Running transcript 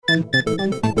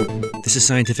This is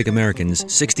Scientific American's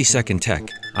 60-Second Tech.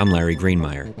 I'm Larry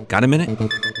Greenemeier. Got a minute?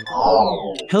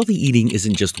 Healthy eating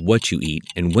isn't just what you eat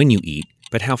and when you eat,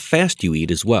 but how fast you eat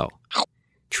as well.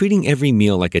 Treating every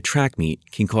meal like a track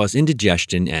meet can cause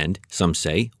indigestion and, some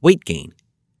say, weight gain.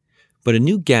 But a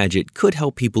new gadget could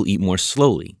help people eat more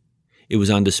slowly. It was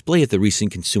on display at the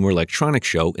recent Consumer Electronics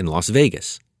Show in Las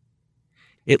Vegas.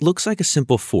 It looks like a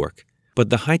simple fork, but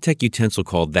the high-tech utensil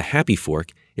called the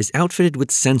HAPIfork is outfitted with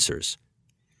sensors.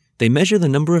 They measure the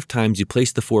number of times you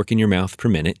place the fork in your mouth per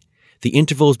minute, the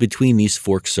intervals between these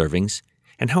fork servings,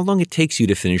 and how long it takes you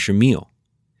to finish your meal.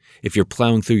 If you're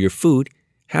plowing through your food,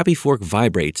 HAPIfork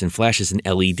vibrates and flashes an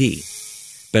LED.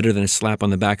 Better than a slap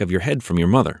on the back of your head from your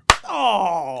mother.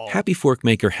 HAPIfork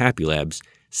maker Happy Labs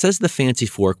says the fancy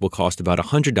fork will cost about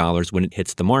 $100 when it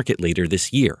hits the market later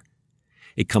this year.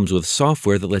 It comes with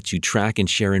software that lets you track and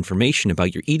share information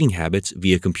about your eating habits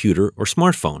via computer or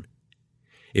smartphone.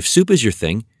 If soup is your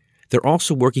thing, they're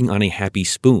also working on a Happy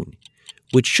Spoon,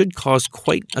 which should cause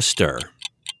quite a stir.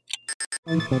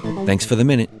 Thanks for the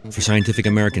minute. For Scientific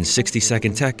American's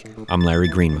 60-Second Tech, I'm Larry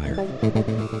Greenemeier.